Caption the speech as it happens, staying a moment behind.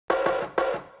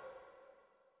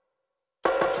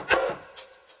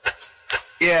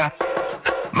Yeah.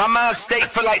 My mind state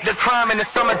for like the crime in the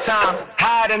summertime.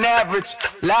 Higher than average,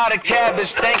 lot of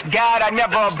cabbage. Thank God I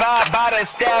never abide by the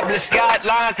established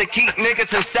guidelines that keep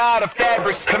niggas inside of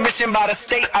fabrics. Commissioned by the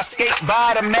state, I skate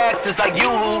by the masters like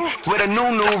you with a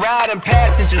new riding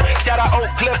passengers. Shout out Oak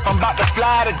Cliff, I'm about to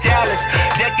fly to Dallas.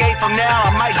 Decade from now,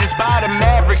 I might just buy the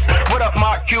Mavericks. What up,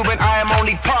 Mark Cuban? I am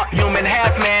only part human,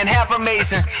 half man, half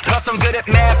amazing. Plus I'm good at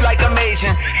math like I'm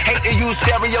Asian. Hate to use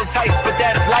stereotypes, but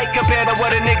that's like compared to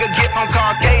what a nigga get from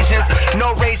Caucasians.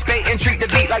 No race baiting, treat the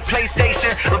beat like PlayStation.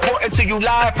 Reporting to you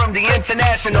live from the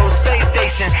International Space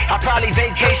Station. I probably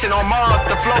vacation on Mars.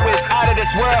 The flow is out of this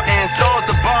world and so's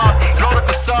the bars. Blow the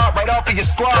facade right off of your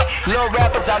squad. Little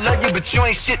rappers, I love you, but you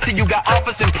ain't shit till you got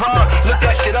office in Prague. Look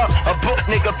that shit up, a book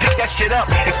nigga, pick that shit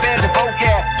up. Expand your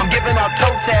vocab, I'm giving out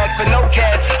toe tags for no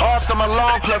cash. All summer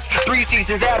long plus 3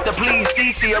 seasons after. Please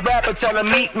CC a rapper, tell him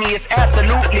meet me. It's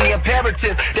absolutely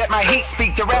imperative that my heat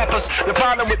speak to rappers. The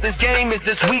problem with this game is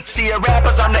this weak see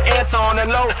rappers. I'm the answer on the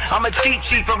low, I'm a cheat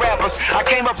sheet for rappers. I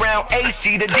came around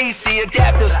AC to DC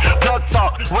adapters. Plug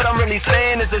talk, what I'm really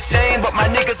saying is a shame, but my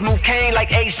niggas move cane like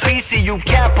HBCU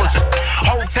campus.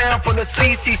 Whole town full of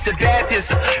CC Sabathians.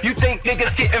 You think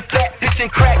niggas getting fat, bitch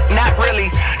and crack? Not really.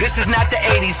 This is not the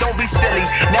 80s, don't be silly.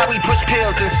 Now we push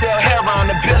pills and sell heroin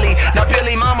to Billy. Now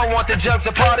Billy mama want the drugs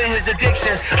a part of his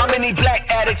addiction. How many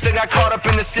black addicts that got caught up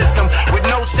in the system? With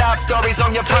no sob stories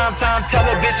on your primetime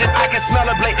television, I can smell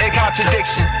a blatant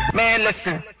contradiction. Man,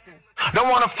 listen. Don't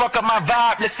wanna fuck up my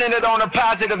vibe, let's send it on a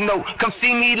positive note. Come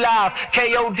see me live,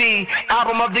 KOD,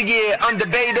 album of the year,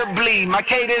 undebatably. My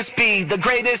cadence be the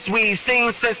greatest we've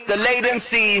seen since the late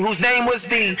MC, whose name was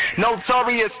D.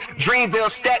 Notorious, Dreamville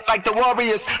stacked like the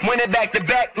Warriors. Winning back to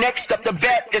back, next up the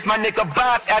bat is my nigga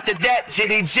Boss. After that,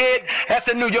 Jitty Jid, that's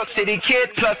a New York City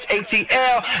kid, plus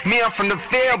ATL. Me, I'm from the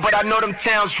field, but I know them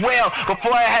towns well.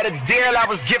 Before I had a deal, I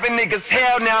was giving niggas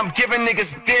hell. Now I'm giving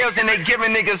niggas deals and they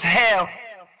giving niggas hell.